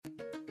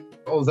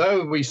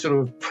although we sort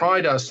of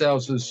pride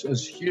ourselves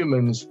as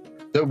humans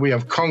that we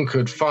have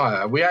conquered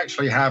fire, we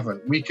actually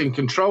haven't. We can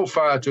control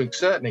fire to a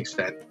certain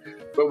extent,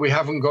 but we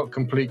haven't got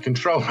complete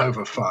control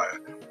over fire.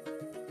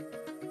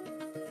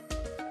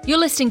 You're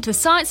listening to the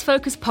Science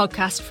Focus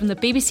podcast from the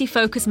BBC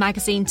Focus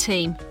magazine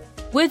team.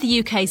 We're the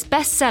UK's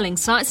best-selling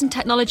science and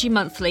technology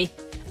monthly,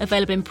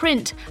 available in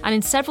print and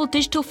in several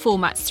digital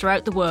formats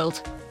throughout the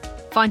world.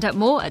 Find out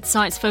more at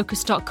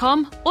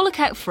sciencefocus.com or look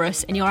out for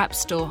us in your app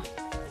store.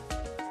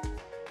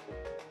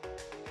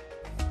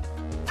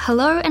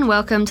 Hello and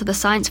welcome to the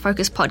Science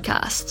Focus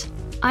podcast.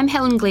 I'm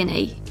Helen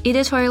Glennie,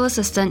 editorial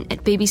assistant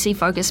at BBC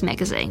Focus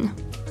magazine.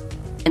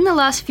 In the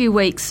last few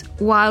weeks,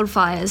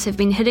 wildfires have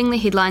been hitting the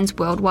headlines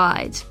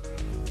worldwide.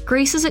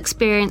 Greece has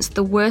experienced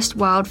the worst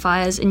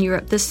wildfires in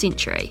Europe this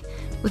century,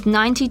 with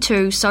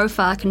 92 so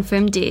far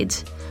confirmed dead,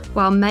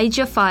 while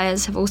major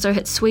fires have also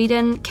hit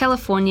Sweden,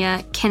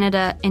 California,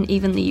 Canada, and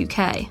even the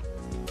UK.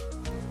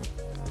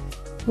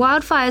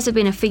 Wildfires have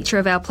been a feature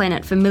of our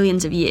planet for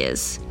millions of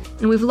years,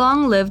 and we've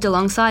long lived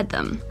alongside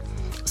them.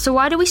 So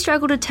why do we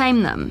struggle to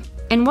tame them,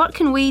 and what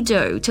can we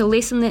do to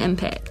lessen their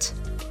impact?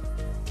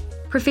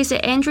 Professor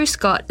Andrew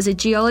Scott is a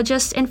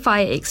geologist and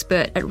fire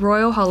expert at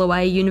Royal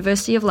Holloway,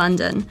 University of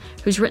London,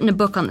 who's written a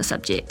book on the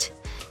subject.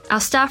 Our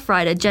staff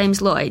writer,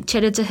 James Lloyd,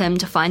 chatted to him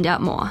to find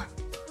out more.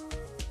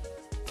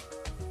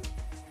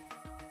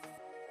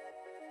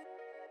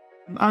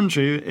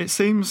 Andrew, it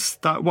seems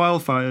that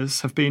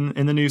wildfires have been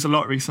in the news a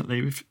lot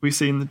recently. We've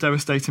seen the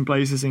devastating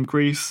blazes in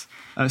Greece,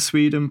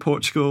 Sweden,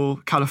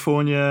 Portugal,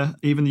 California,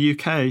 even the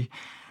UK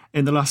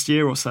in the last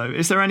year or so.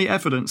 Is there any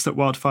evidence that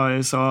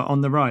wildfires are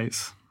on the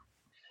rise?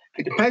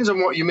 It depends on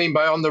what you mean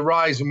by on the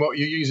rise and what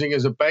you're using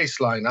as a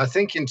baseline. I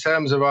think in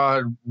terms of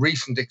our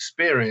recent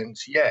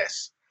experience,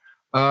 yes,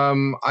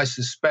 I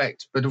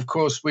suspect. But of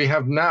course, we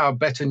have now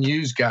better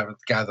news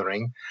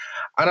gathering.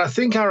 And I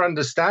think our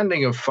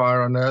understanding of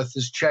fire on Earth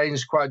has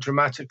changed quite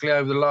dramatically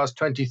over the last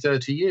 20,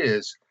 30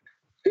 years.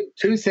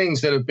 Two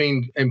things that have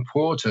been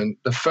important.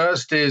 The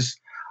first is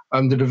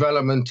the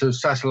development of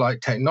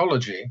satellite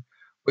technology,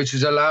 which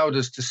has allowed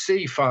us to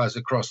see fires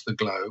across the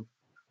globe.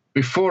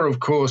 Before, of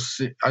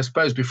course, I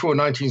suppose before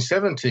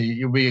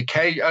 1970,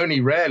 only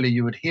rarely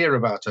you would hear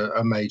about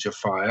a major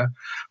fire.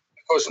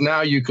 Of course,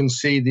 now you can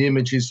see the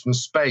images from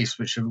space,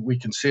 which we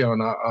can see on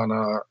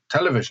our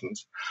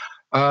televisions.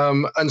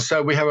 And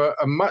so we have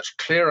a much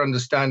clearer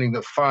understanding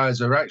that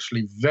fires are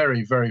actually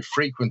very, very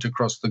frequent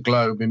across the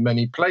globe in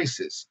many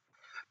places.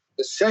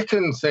 The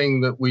second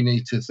thing that we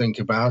need to think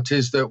about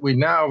is that we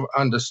now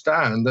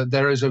understand that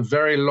there is a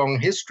very long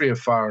history of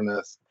fire on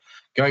Earth,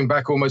 going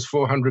back almost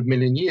 400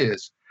 million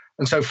years.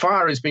 And so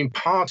fire has been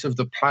part of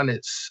the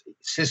planet's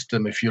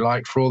system, if you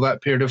like, for all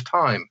that period of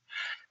time.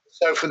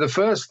 So for the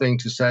first thing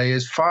to say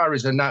is fire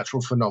is a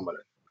natural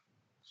phenomenon.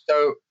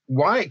 So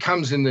why it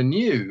comes in the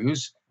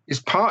news is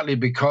partly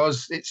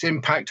because its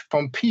impact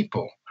upon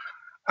people.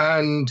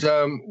 And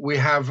we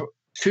have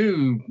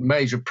two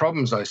major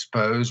problems, I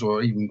suppose,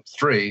 or even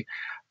three.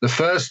 The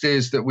first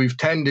is that we've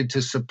tended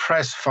to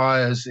suppress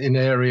fires in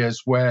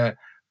areas where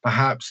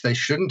perhaps they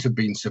shouldn't have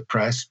been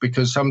suppressed,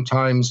 because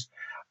sometimes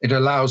it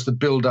allows the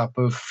buildup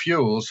of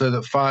fuel so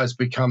that fires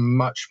become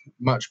much,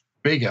 much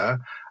bigger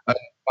and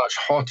much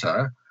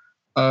hotter.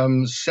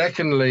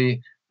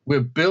 Secondly,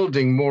 we're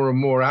building more and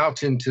more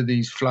out into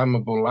these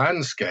flammable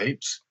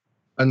landscapes,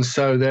 and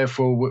so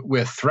therefore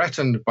we're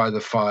threatened by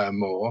the fire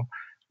more,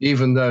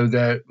 even though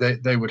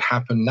they would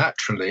happen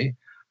naturally.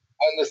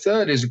 And the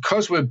third is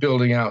because we're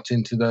building out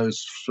into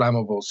those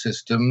flammable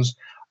systems,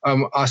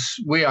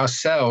 we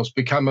ourselves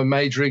become a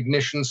major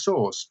ignition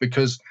source,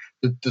 because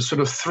the sort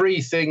of three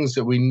things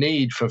that we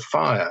need for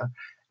fire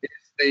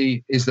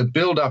is the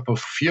buildup of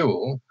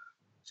fuel.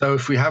 So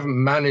if we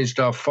haven't managed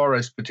our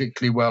forest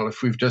particularly well,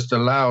 if we've just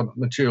allowed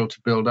material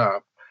to build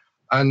up,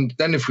 and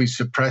then if we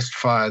suppressed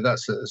fire,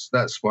 that's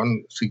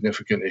one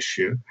significant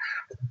issue.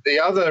 The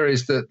other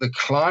is that the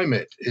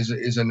climate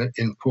is an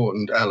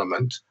important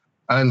element.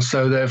 And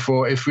so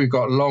therefore, if we've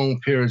got long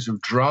periods of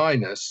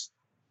dryness,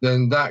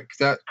 then that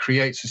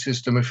creates a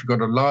system. If we've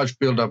got a large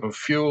buildup of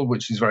fuel,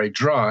 which is very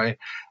dry,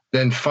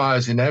 then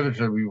fires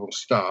inevitably will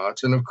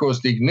start. And of course,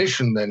 the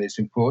ignition then is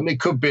important. It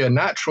could be a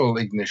natural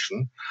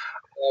ignition,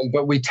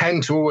 but we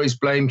tend to always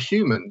blame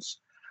humans.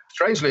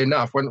 Strangely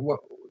enough,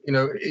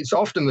 it's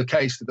often the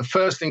case that the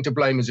first thing to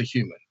blame is a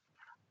human.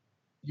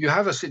 You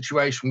have a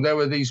situation, there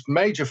were these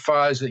major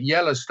fires at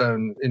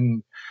Yellowstone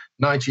in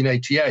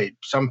 1988.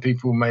 Some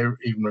people may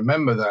even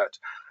remember that.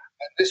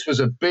 And this was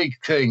a big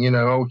thing,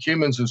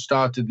 humans have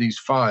started these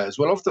fires.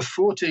 Well, of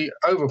the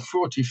over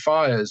 40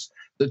 fires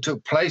that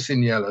took place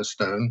in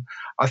Yellowstone,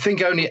 I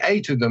think only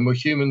 8 of them were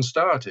human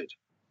started.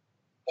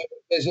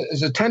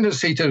 There's a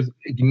tendency to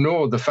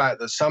ignore the fact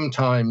that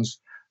sometimes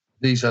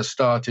these are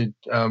started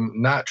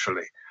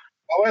naturally.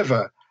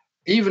 However,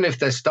 even if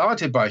they're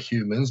started by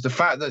humans, the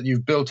fact that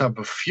you've built up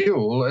a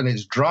fuel and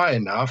it's dry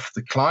enough,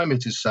 the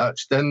climate is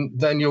such,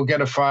 then you'll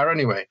get a fire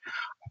anyway.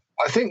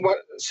 I think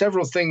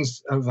several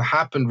things have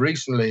happened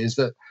recently is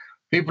that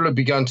people have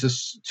begun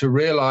to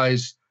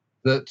realize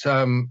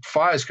that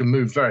fires can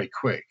move very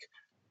quick.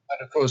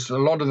 And of course, a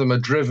lot of them are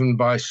driven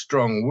by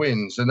strong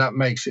winds, and that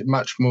makes it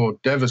much more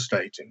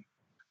devastating.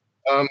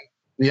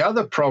 The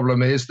other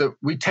problem is that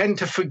we tend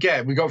to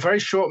forget. We've got very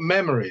short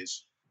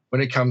memories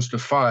when it comes to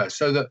fire,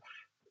 so that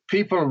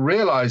people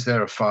realize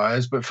there are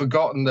fires, but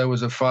forgotten there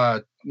was a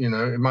fire,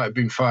 it might have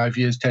been 5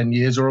 years, 10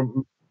 years, or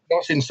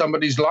not in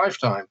somebody's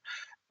lifetime.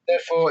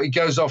 Therefore, it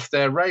goes off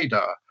their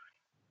radar.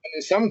 And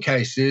in some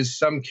cases,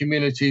 some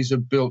communities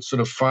have built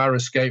sort of fire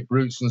escape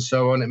routes and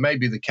so on. It may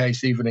be the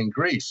case even in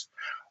Greece,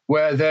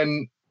 where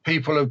then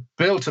people have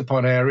built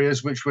upon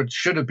areas which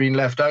should have been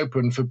left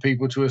open for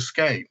people to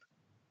escape.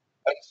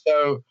 And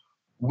so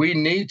we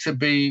need to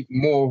be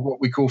more what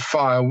we call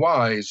fire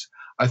wise.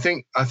 I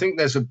think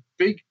there's the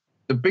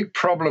big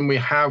problem we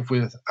have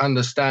with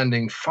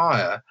understanding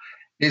fire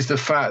is the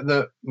fact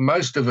that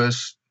most of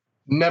us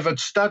never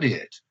study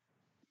it.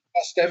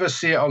 Just ever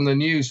see it on the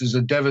news as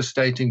a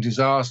devastating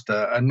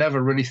disaster and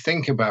never really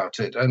think about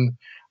it. And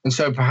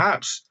so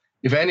perhaps,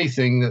 if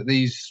anything, that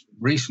these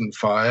recent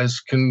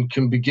fires can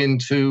begin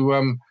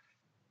to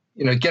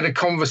get a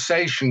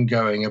conversation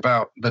going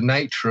about the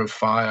nature of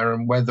fire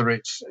and whether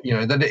it's,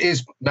 that it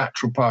is a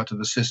natural part of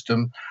the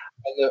system,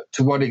 and that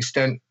to what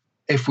extent,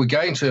 if we're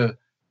going to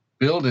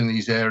build in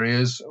these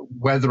areas,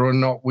 whether or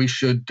not we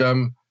should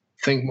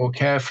think more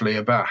carefully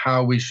about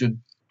how we should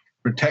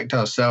protect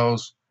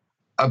ourselves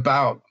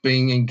about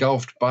being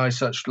engulfed by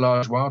such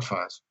large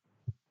wildfires.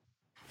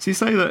 So you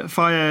say that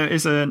fire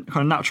is a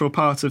kind of natural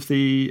part of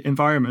the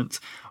environment.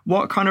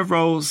 What kind of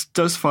roles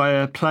does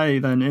fire play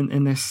then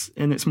in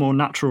its more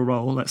natural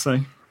role, let's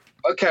say?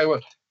 Okay,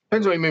 well,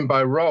 depends what you mean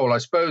by role. I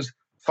suppose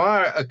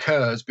fire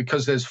occurs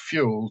because there's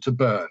fuel to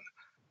burn.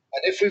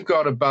 And if we've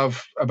got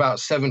above about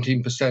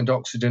 17%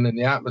 oxygen in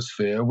the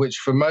atmosphere, which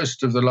for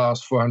most of the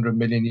last 400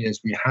 million years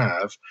we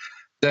have,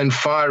 then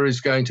fire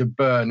is going to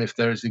burn if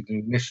there is an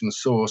ignition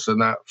source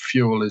and that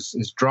fuel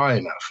is dry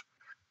enough.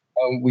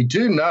 We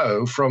do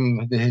know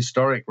from the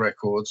historic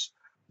records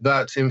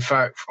that, in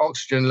fact,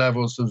 oxygen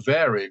levels have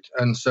varied.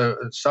 And so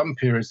at some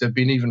periods, they've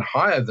been even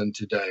higher than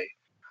today.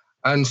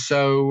 And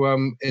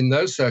so in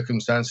those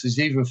circumstances,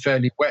 even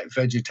fairly wet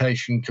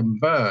vegetation can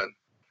burn.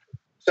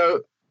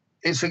 So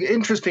it's an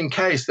interesting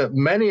case that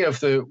many of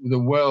the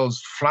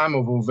world's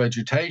flammable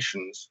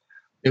vegetations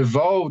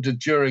evolved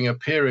during a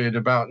period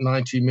about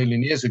 90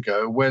 million years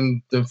ago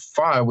when the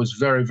fire was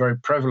very, very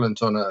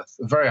prevalent on Earth,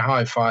 a very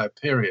high fire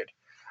period,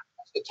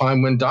 at the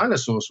time when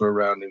dinosaurs were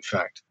around, in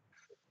fact.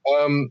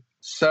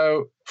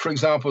 So, for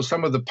example,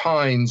 some of the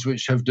pines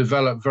which have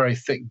developed very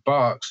thick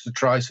barks to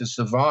try to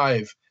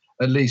survive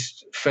at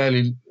least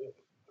fairly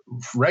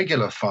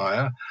regular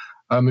fire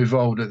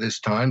evolved at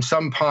this time.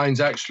 Some pines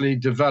actually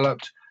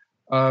developed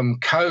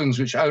cones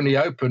which only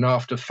open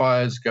after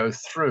fires go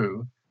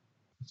through.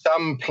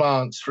 Some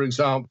plants, for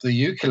example, the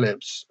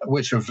eucalypts,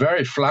 which are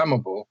very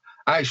flammable,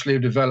 actually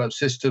have developed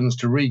systems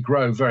to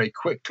regrow very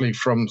quickly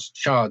from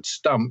charred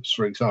stumps,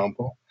 for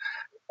example.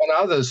 And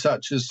others,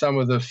 such as some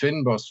of the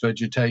fynbos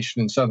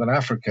vegetation in southern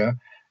Africa,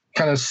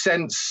 kind of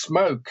sense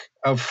smoke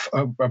of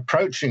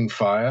approaching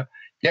fire,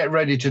 get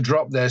ready to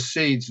drop their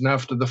seeds, and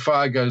after the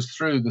fire goes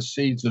through, the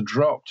seeds are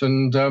dropped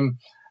and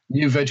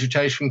new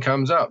vegetation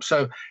comes up.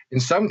 So in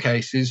some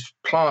cases,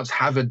 plants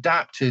have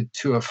adapted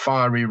to a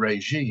fiery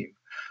regime.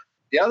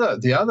 The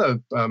other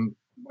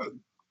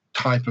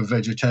type of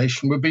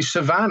vegetation would be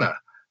savanna.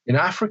 In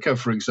Africa,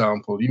 for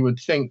example, you would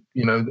think,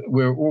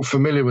 we're all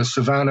familiar with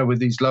savanna, with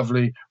these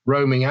lovely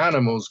roaming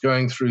animals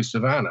going through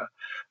savanna.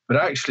 But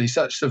actually,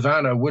 such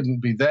savanna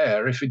wouldn't be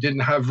there if it didn't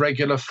have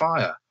regular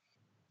fire,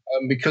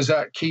 because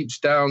that keeps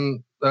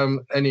down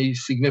any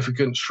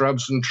significant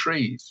shrubs and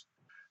trees.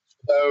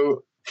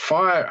 So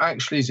fire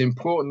actually is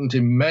important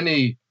in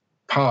many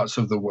parts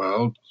of the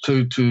world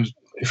to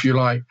if you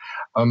like,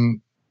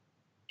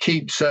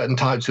 keep certain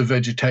types of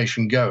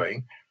vegetation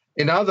going.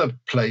 In other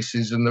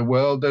places in the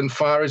world, then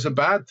fire is a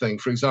bad thing.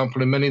 For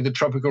example, in many of the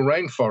tropical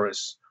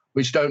rainforests,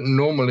 which don't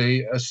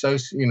normally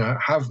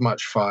have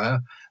much fire,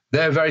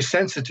 they're very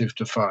sensitive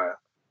to fire.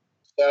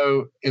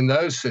 So in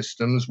those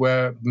systems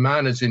where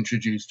man has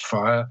introduced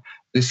fire,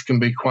 this can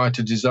be quite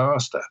a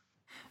disaster.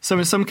 So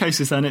in some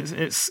cases then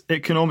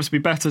it can almost be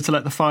better to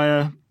let the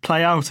fire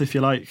play out, if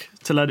you like,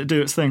 to let it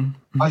do its thing.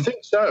 Mm-hmm. I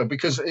think so,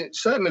 because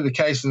it's certainly the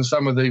case in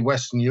some of the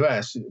Western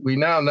US. We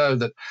now know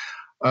that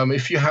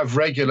if you have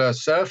regular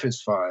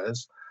surface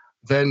fires,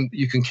 then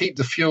you can keep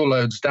the fuel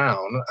loads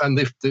down. And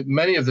if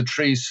many of the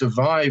trees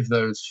survive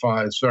those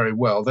fires very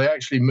well, they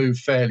actually move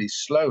fairly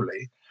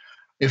slowly.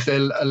 If they're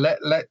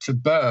let to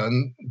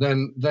burn,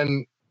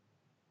 then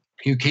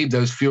you keep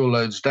those fuel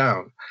loads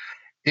down.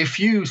 If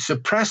you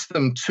suppress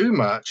them too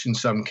much, in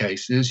some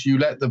cases, you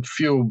let the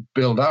fuel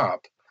build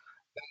up,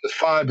 the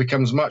fire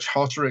becomes much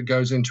hotter, it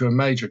goes into a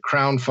major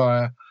crown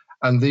fire,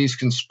 and these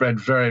can spread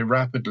very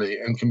rapidly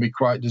and can be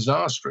quite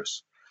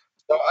disastrous.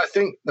 So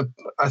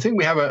I think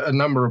we have a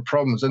number of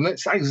problems, and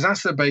it's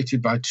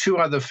exacerbated by two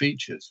other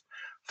features.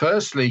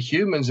 Firstly,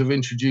 humans have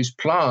introduced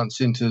plants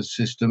into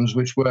systems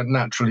which weren't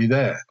naturally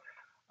there.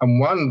 And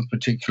one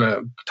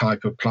particular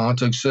type of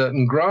plant are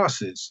certain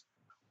grasses.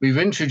 we've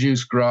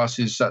introduced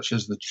grasses such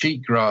as the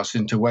cheatgrass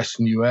into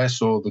Western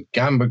US or the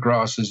gamba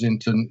grasses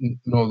into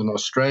Northern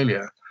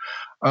Australia,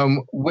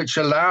 which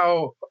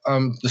allow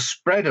the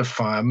spread of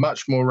fire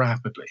much more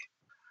rapidly.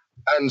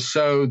 And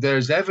so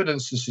there's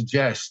evidence to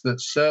suggest that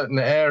certain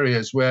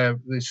areas where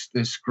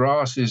this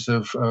grasses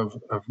have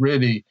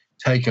really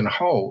taken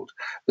hold,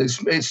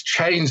 it's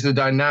changed the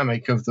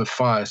dynamic of the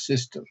fire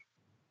system.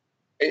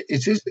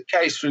 It is the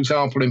case, for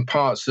example, in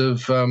parts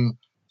of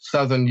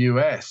southern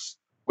US,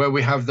 where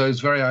we have those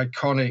very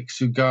iconic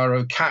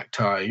saguaro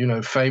cacti,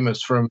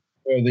 famous from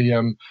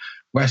the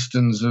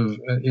westerns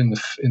in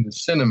the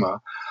cinema.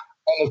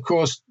 And of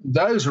course,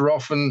 those are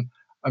often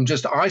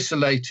just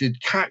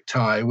isolated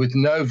cacti with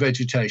no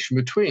vegetation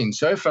between.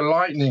 So if a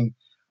lightning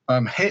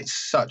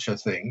hits such a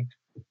thing,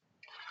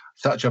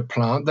 such a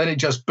plant, then it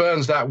just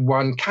burns that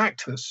one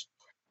cactus.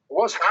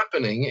 What's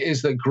happening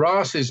is that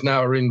grasses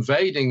now are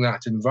invading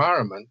that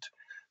environment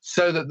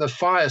so that the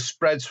fire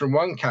spreads from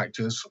one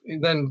cactus,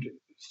 then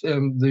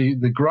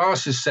the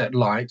grasses set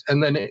light,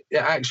 and then it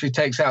actually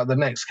takes out the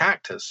next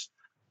cactus.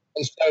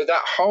 And so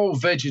that whole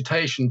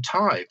vegetation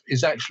type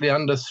is actually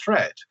under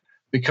threat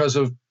because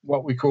of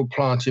what we call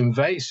plant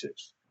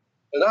invasives.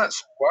 So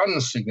that's one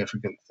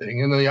significant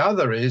thing. And the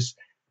other is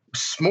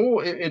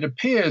it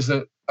appears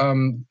that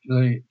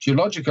the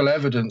geological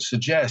evidence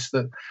suggests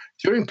that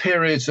during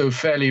periods of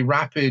fairly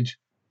rapid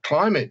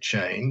climate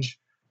change,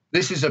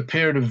 this is a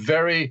period of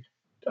very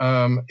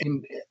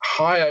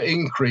higher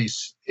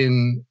increase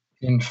in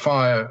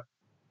fire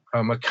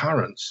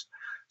occurrence.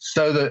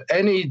 So that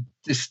any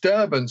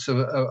disturbance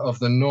of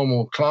the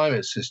normal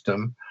climate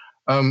system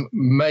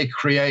may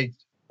create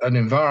an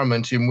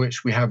environment in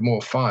which we have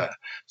more fire.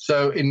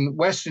 So in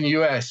Western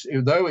US,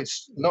 though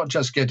it's not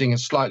just getting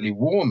slightly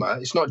warmer,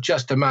 it's not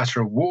just a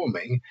matter of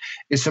warming,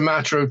 it's a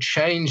matter of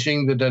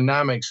changing the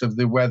dynamics of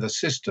the weather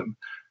system.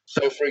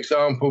 So, for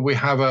example, we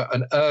have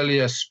an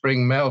earlier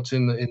spring melt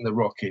in the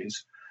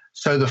Rockies,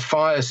 so the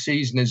fire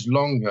season is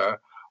longer.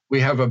 We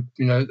have a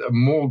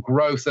more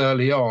growth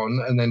early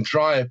on, and then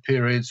drier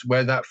periods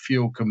where that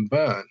fuel can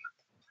burn.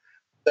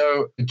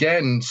 So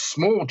again,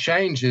 small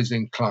changes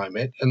in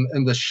climate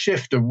and the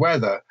shift of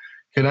weather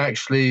can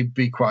actually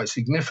be quite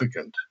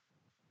significant.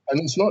 And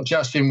it's not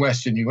just in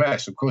Western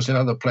US, of course, in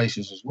other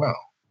places as well.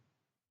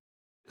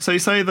 So you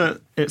say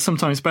that it's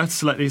sometimes better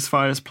to let these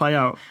fires play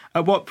out.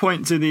 At what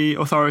point do the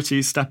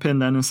authorities step in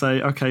then and say,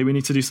 OK, we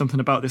need to do something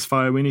about this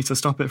fire, we need to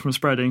stop it from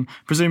spreading?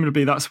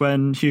 Presumably that's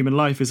when human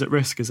life is at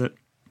risk, is it?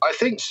 I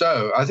think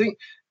so. I think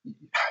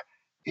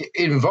it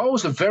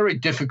involves a very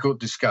difficult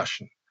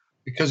discussion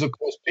because, of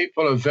course,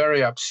 people are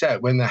very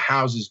upset when their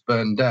houses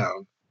burn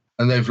down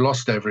and they've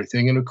lost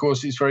everything. And, of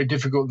course, it's very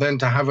difficult then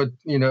to have a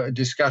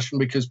discussion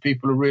because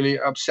people are really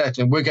upset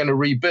and we're going to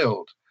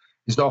rebuild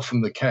is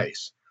often the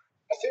case.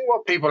 I think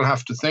what people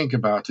have to think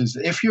about is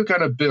if you're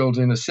going to build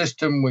in a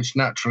system which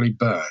naturally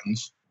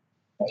burns,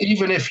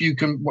 even if you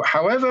can,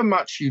 however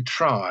much you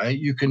try,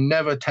 you can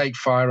never take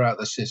fire out of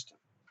the system.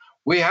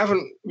 We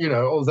haven't,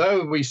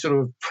 although we sort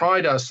of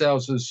pride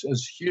ourselves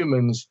as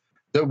humans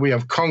that we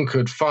have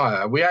conquered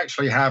fire, we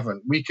actually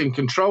haven't. We can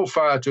control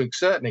fire to a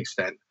certain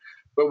extent,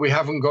 but we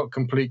haven't got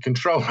complete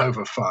control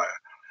over fire.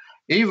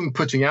 Even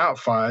putting out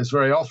fires,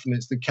 very often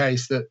it's the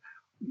case that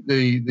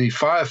the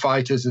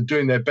firefighters are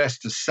doing their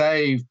best to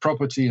save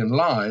property and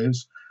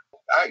lives.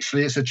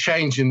 Actually, it's a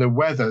change in the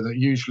weather that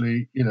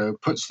usually,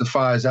 puts the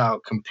fires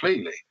out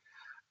completely.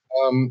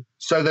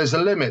 So there's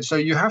a limit. So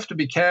you have to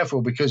be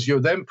careful because you're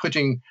then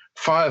putting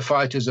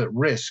firefighters at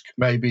risk,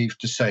 maybe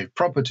to save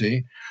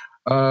property.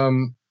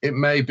 It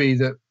may be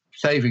that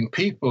saving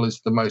people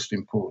is the most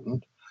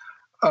important.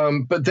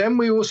 But then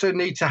we also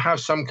need to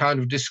have some kind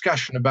of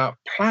discussion about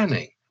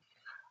planning.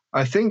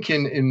 I think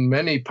in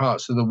many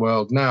parts of the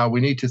world now, we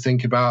need to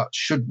think about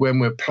when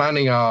we're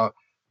planning our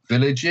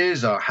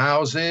villages, our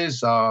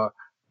houses, our,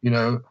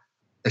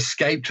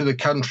 escape to the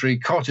country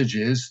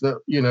cottages, that,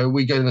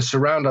 we're going to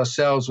surround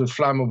ourselves with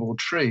flammable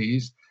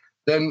trees,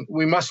 then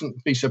we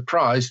mustn't be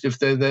surprised if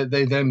they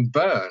then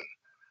burn.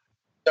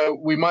 So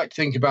we might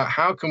think about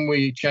how can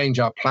we change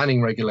our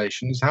planning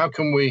regulations? How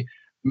can we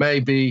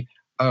maybe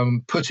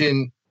put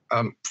in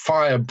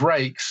fire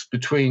breaks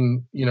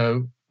between,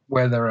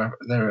 where there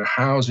are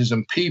houses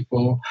and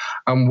people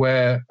and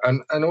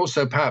and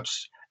also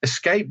perhaps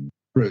escape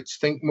routes.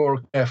 Think more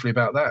carefully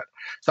about that.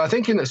 So I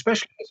think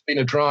especially there's been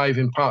a drive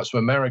in parts of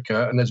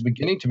America, and there's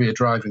beginning to be a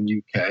drive in the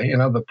UK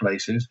and other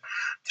places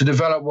to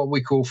develop what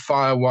we call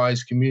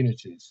fire-wise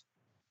communities.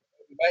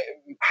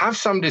 Have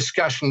some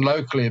discussion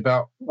locally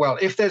about, well,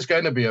 if there's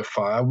going to be a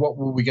fire, what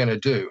are we going to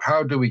do?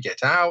 How do we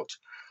get out?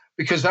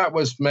 Because that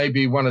was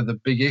maybe one of the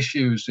big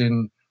issues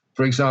in,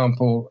 for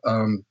example,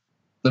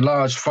 the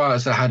large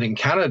fires they had in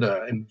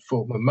Canada in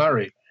Fort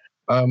McMurray.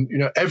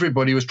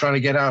 Everybody was trying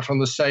to get out on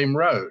the same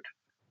road.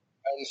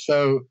 And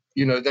so,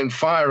 then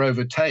fire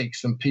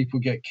overtakes and people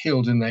get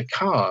killed in their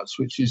cars,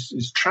 which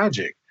is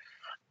tragic.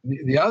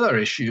 The other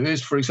issue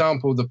is, for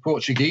example, the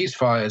Portuguese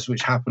fires,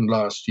 which happened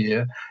last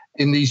year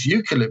in these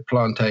eucalypt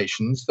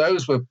plantations.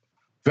 Those were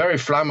very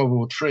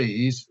flammable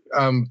trees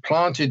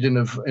planted in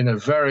a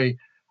very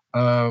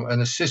in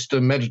a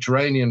system,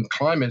 Mediterranean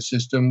climate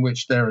system,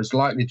 which there is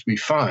likely to be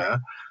fire.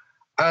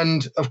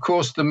 And of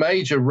course, the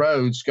major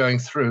roads going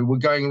through were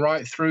going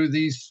right through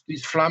these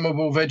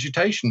flammable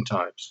vegetation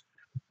types.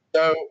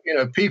 So,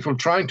 people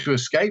trying to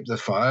escape the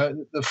fire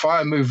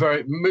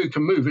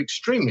can move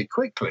extremely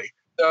quickly.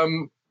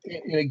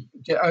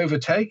 Get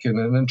overtaken,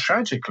 and then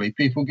tragically,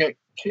 people get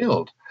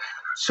killed.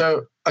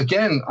 So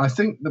again, I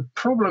think the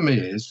problem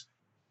is,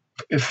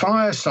 if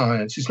fire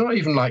science is not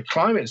even like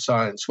climate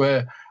science,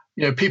 where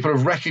people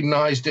have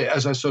recognized it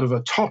as a sort of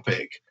a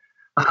topic.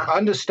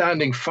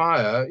 Understanding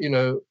fire,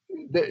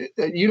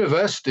 at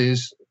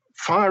universities,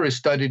 fire is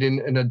studied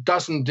in a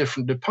dozen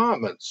different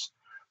departments,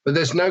 but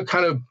there's no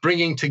kind of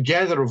bringing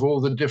together of all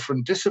the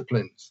different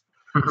disciplines.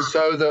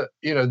 So that,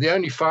 the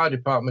only fire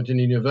department in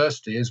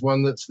university is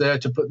one that's there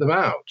to put them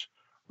out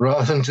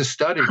rather than to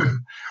study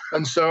them.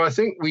 And so I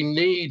think we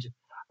need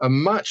a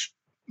much,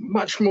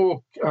 much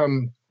more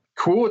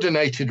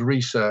coordinated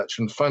research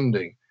and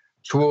funding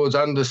towards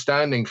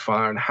understanding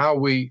fire and how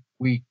we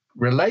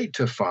relate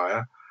to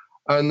fire,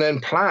 and then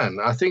plan.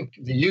 I think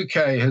the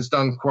UK has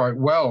done quite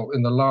well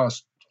in the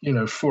last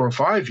 4 or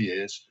 5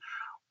 years,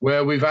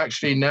 where we've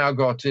actually now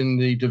got in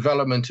the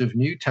development of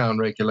new town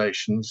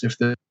regulations. If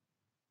there's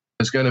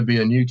going to be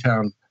a new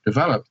town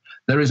developed,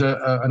 there is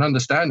an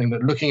understanding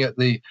that looking at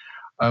the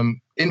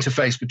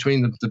interface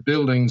between the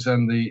buildings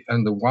and the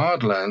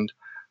wildland,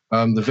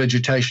 the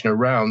vegetation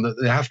around, that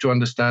they have to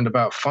understand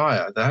about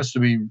fire. There has to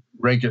be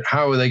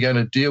how are they going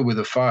to deal with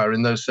a fire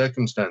in those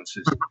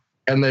circumstances?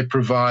 Can they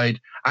provide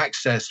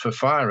access for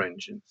fire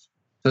engines?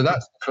 So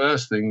that's the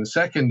first thing. The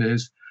second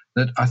is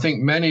that I think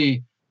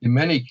in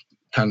many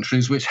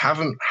countries which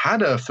haven't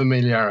had a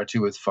familiarity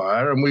with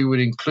fire, and we would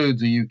include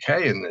the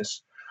UK in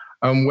this,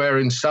 where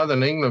in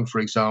southern England, for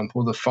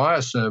example, the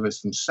fire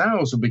service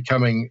themselves are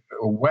becoming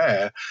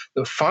aware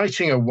that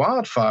fighting a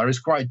wildfire is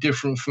quite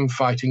different from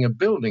fighting a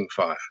building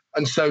fire.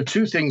 And so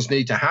two things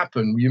need to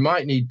happen. You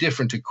might need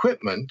different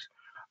equipment.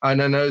 And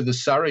I know the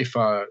Surrey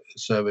Fire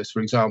Service,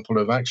 for example,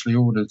 have actually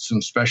ordered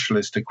some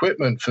specialist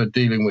equipment for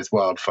dealing with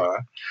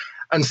wildfire.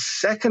 And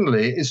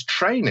secondly is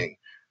training.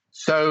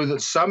 So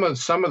that some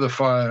of the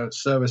fire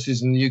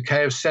services in the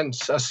UK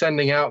are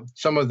sending out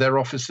some of their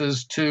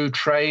officers to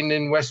train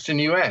in Western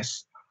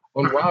US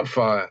on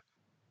wildfire.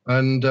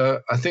 And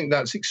I think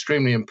that's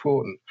extremely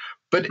important.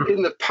 But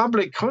in the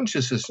public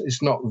consciousness,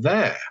 it's not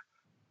there.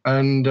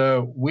 And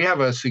we have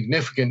a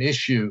significant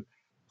issue,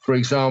 for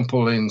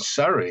example, in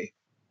Surrey,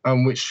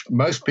 which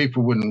most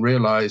people wouldn't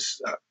realize.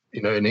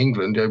 In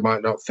England, they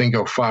might not think,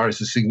 fire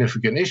is a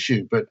significant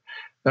issue. But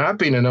there have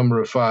been a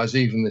number of fires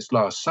even this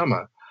last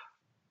summer.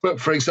 But,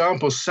 for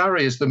example,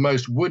 Surrey is the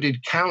most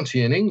wooded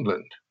county in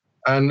England.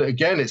 And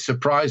again, it's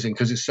surprising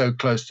because it's so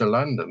close to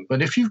London.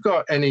 But if you've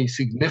got any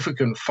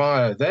significant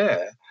fire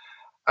there,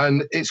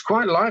 and it's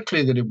quite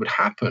likely that it would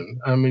happen.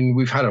 I mean,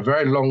 we've had a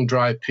very long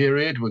dry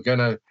period. We're going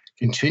to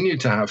continue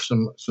to have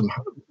some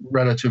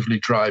relatively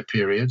dry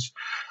periods.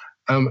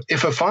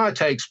 If a fire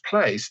takes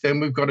place, then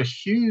we've got a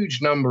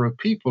huge number of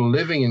people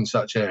living in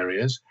such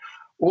areas.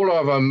 All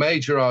of our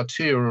major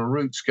arterial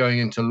routes going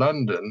into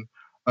London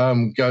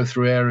go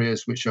through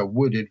areas which are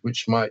wooded,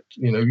 which might,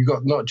 you've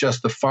got not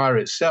just the fire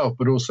itself,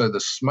 but also the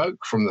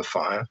smoke from the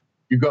fire.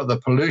 You've got the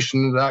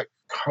pollution that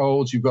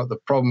holds. You've got the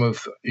problem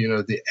of,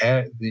 the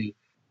air, the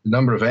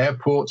number of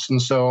airports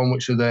and so on,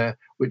 which are there,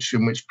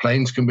 in which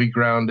planes can be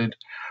grounded,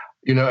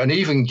 and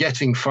even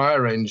getting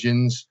fire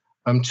engines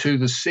to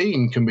the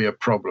scene can be a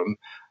problem.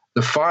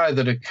 The fire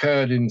that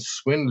occurred in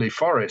Swindley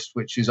Forest,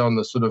 which is on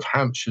the sort of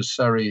Hampshire,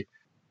 Surrey,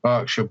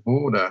 Berkshire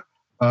border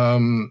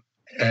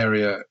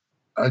area,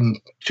 in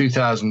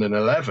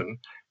 2011,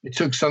 it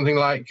took something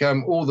like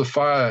all the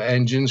fire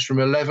engines from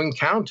 11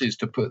 counties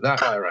to put that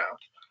fire out.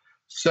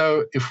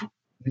 So if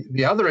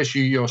the other issue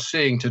you're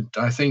seeing,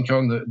 I think,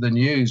 on the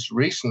news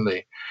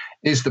recently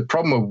is the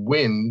problem of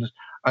wind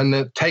and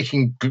the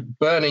taking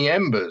burning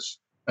embers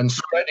and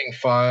spreading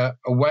fire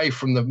away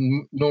from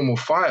the normal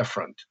fire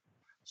front.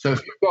 So if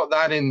you've got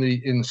that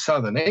in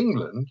southern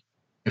England,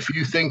 if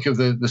you think of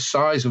the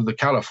size of the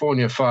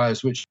California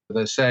fires, which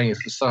they're saying is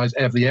the size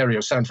of the area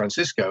of San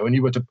Francisco, and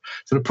you were to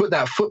sort of put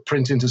that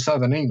footprint into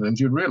southern England,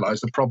 you'd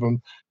realize the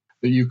problem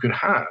that you could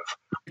have.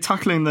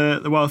 Tackling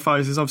the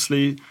wildfires is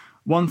obviously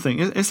one thing.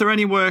 Is there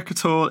any work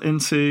at all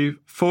into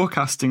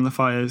forecasting the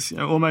fires,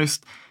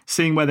 almost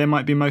seeing where they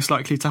might be most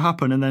likely to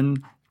happen and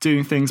then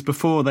doing things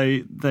before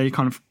they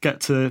kind of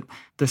get to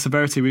the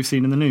severity we've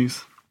seen in the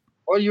news?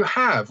 Well, you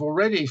have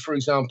already, for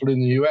example, in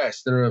the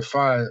US, there are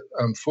fire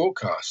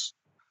forecasts.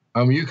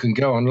 You can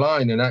go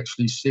online and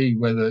actually see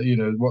whether,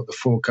 what the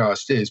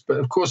forecast is. But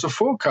of course, a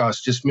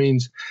forecast just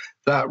means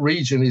that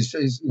region is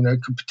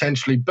could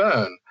potentially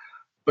burn.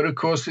 But of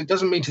course, it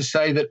doesn't mean to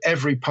say that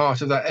every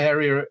part of that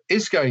area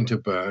is going to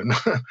burn.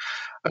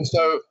 And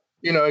so,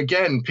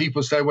 again,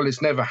 people say, well,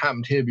 it's never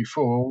happened here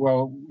before.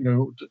 Well,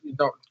 you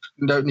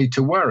don't need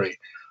to worry.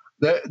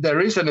 There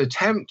is an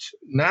attempt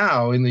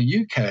now in the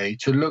UK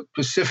to look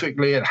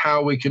specifically at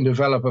how we can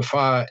develop a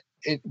fire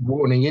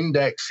warning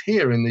index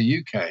here in the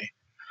UK.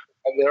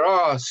 And there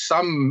are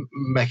some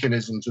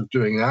mechanisms of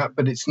doing that,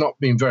 but it's not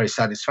been very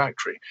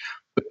satisfactory.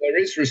 But there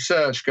is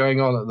research going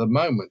on at the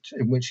moment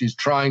in which is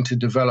trying to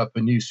develop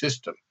a new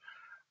system.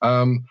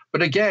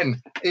 But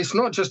again, it's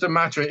not just a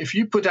matter, if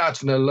you put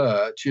out an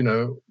alert,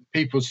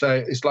 people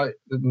say, it's like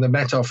the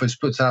Met Office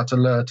puts out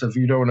alert of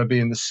you don't want to be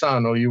in the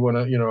sun, or you want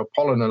to, a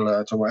pollen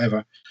alert or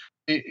whatever.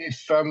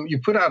 If you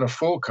put out a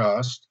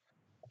forecast,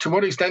 to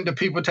what extent do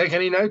people take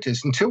any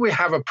notice? Until we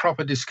have a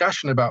proper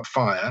discussion about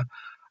fire,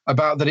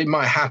 about that it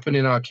might happen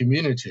in our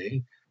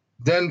community,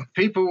 then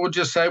people will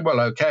just say, well,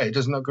 okay,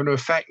 it's not going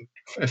to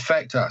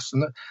affect us.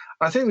 And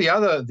I think the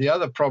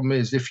other problem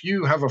is if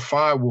you have a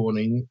fire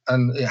warning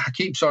and it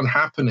keeps on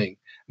happening,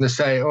 and they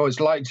say, oh, it's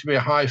likely to be a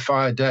high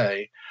fire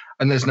day,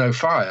 and there's no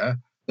fire,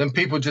 then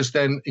people just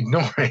then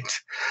ignore it.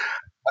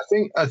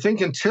 I think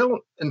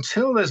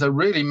until there's a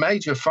really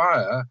major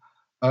fire,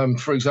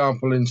 for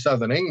example, in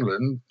southern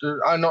England,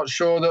 I'm not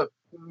sure that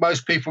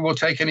most people will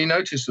take any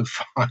notice of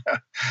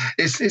fire.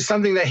 It's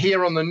something they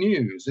hear on the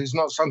news. It's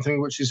not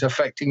something which is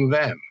affecting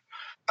them.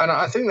 And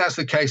I think that's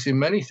the case in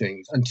many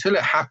things. Until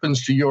it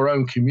happens to your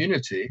own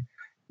community,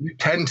 you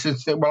tend to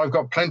think, well, I've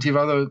got plenty of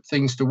other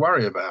things to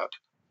worry about,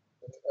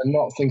 and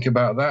not think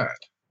about that.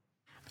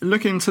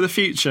 Looking to the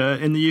future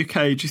in the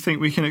UK, do you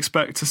think we can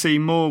expect to see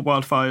more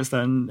wildfires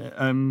then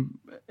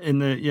in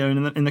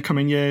the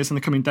coming years, in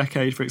the coming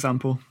decade, for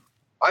example?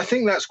 I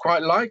think that's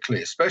quite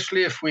likely,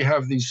 especially if we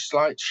have these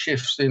slight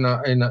shifts in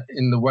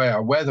the way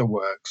our weather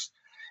works.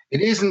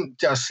 It isn't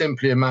just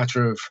simply a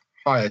matter of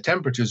higher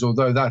temperatures,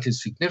 although that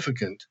is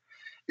significant.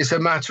 It's a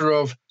matter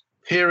of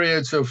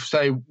periods of,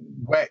 say,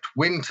 wet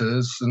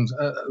winters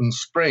and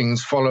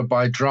springs followed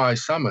by dry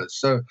summers.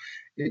 So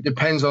it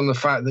depends on the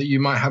fact that you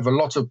might have a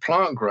lot of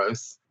plant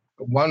growth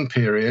at one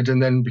period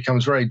and then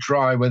becomes very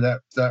dry where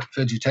that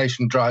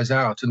vegetation dries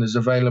out and is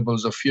available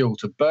as a fuel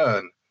to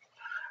burn.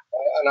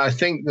 And I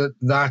think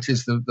that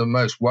is the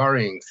most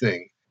worrying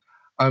thing.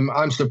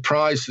 I'm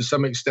surprised to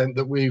some extent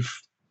that we've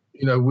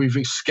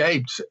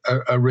escaped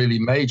a really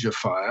major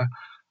fire.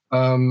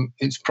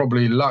 It's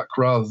probably luck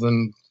rather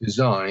than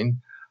design.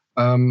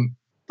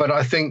 But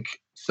I think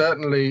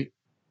certainly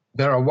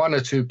there are one or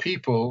two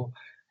people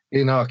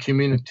in our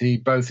community,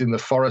 both in the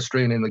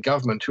forestry and in the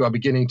government, who are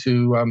beginning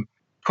to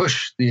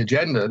push the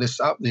agenda,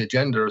 up the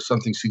agenda as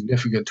something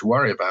significant to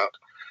worry about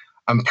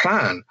and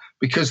plan,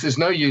 because there's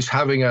no use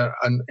having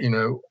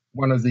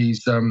one of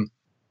these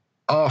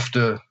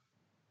after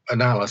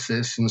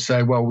analysis and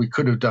say, well, we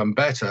could have done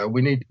better.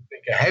 We need to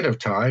think ahead of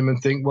time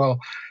and think, well,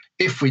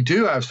 if we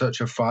do have such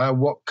a fire,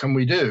 what can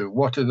we do?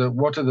 What are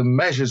the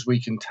measures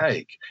we can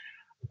take?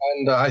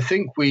 And I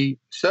think we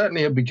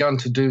certainly have begun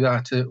to do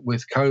that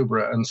with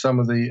COBRA and some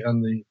of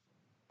the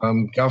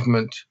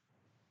government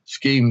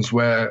schemes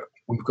where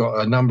we've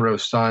got a number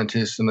of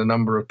scientists and a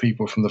number of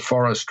people from the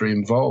forestry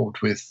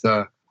involved with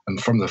and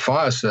from the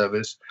fire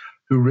service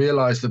who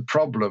realize the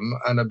problem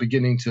and are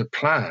beginning to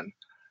plan.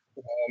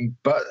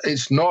 But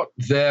it's not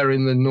there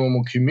in the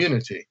normal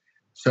community.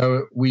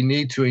 So we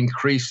need to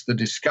increase the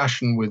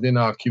discussion within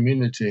our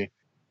community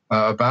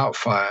about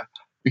fire,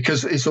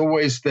 because it's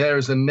always there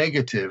as a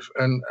negative.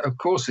 And of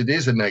course it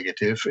is a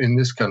negative in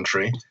this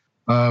country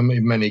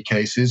in many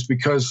cases,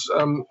 because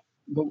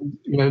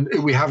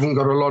we haven't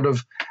got a lot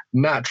of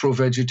natural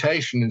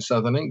vegetation in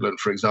southern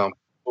England, for example,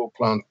 or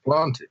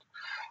planted.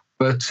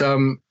 But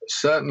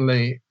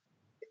certainly,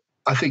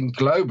 I think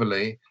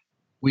globally,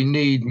 we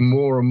need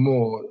more and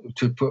more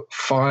to put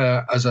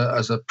fire as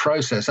a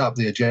process up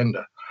the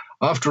agenda.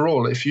 After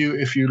all, if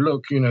you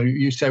look,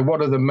 you say,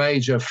 what are the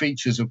major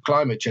features of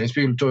climate change?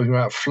 People are talking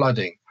about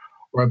flooding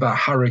or about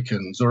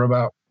hurricanes or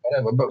about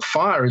whatever, but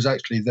fire is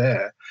actually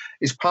there.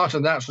 It's part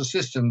of the natural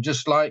system,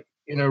 just like,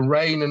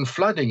 rain and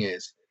flooding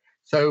is.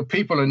 So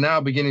people are now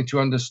beginning to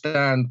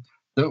understand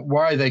that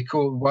why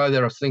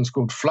there are things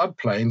called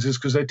floodplains is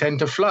because they tend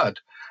to flood.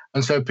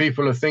 And so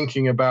people are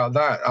thinking about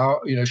that.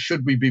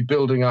 Should we be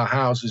building our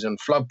houses in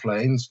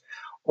floodplains,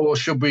 or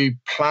should we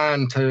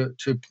plan to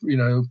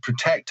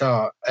protect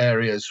our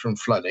areas from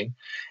flooding?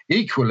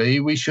 Equally,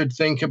 we should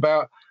think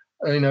about,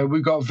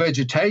 we've got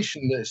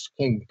vegetation that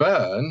can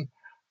burn.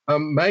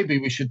 Maybe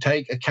we should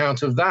take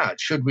account of that.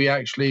 Should we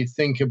actually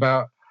think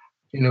about,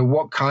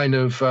 what kind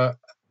of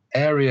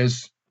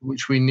areas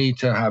which we need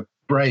to have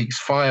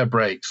fire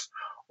breaks,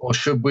 or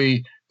should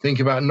we think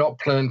about not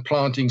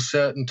planting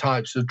certain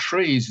types of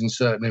trees in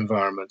certain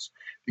environments,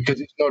 because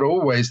it's not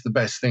always the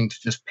best thing to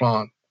just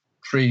plant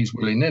trees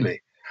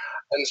willy-nilly.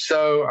 And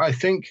so I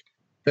think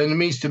there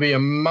needs to be a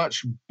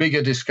much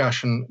bigger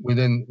discussion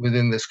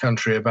within this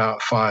country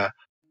about fire.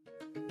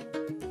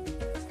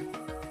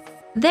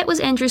 That was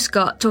Andrew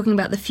Scott talking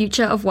about the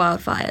future of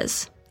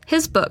wildfires.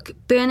 His book,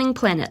 Burning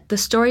Planet, The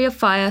Story of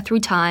Fire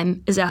Through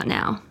Time, is out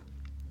now.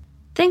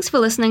 Thanks for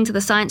listening to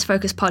the Science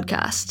Focus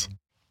podcast.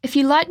 If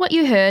you like what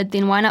you heard,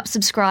 then why not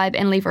subscribe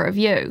and leave a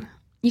review?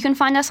 You can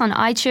find us on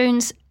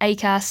iTunes,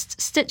 Acast,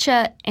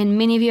 Stitcher, and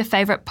many of your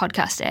favourite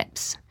podcast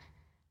apps.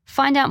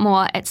 Find out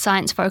more at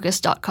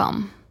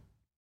sciencefocus.com.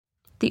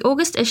 The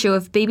August issue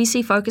of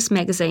BBC Focus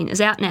magazine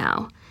is out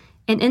now,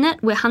 and in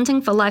it we're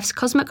hunting for life's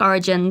cosmic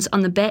origins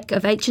on the back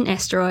of ancient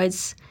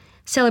asteroids,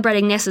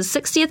 celebrating NASA's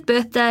 60th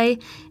birthday,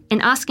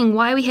 and asking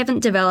why we haven't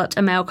developed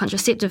a male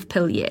contraceptive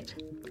pill yet.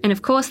 And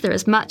of course there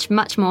is much,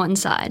 much more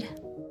inside.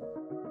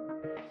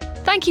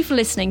 Thank you for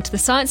listening to the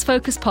Science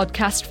Focus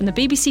podcast from the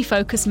BBC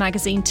Focus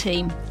magazine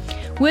team.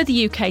 We're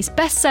the UK's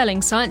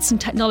best-selling science and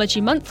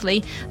technology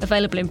monthly,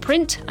 available in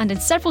print and in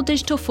several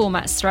digital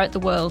formats throughout the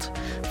world.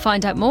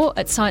 Find out more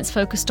at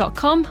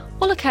sciencefocus.com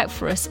or look out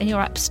for us in your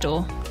app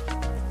store.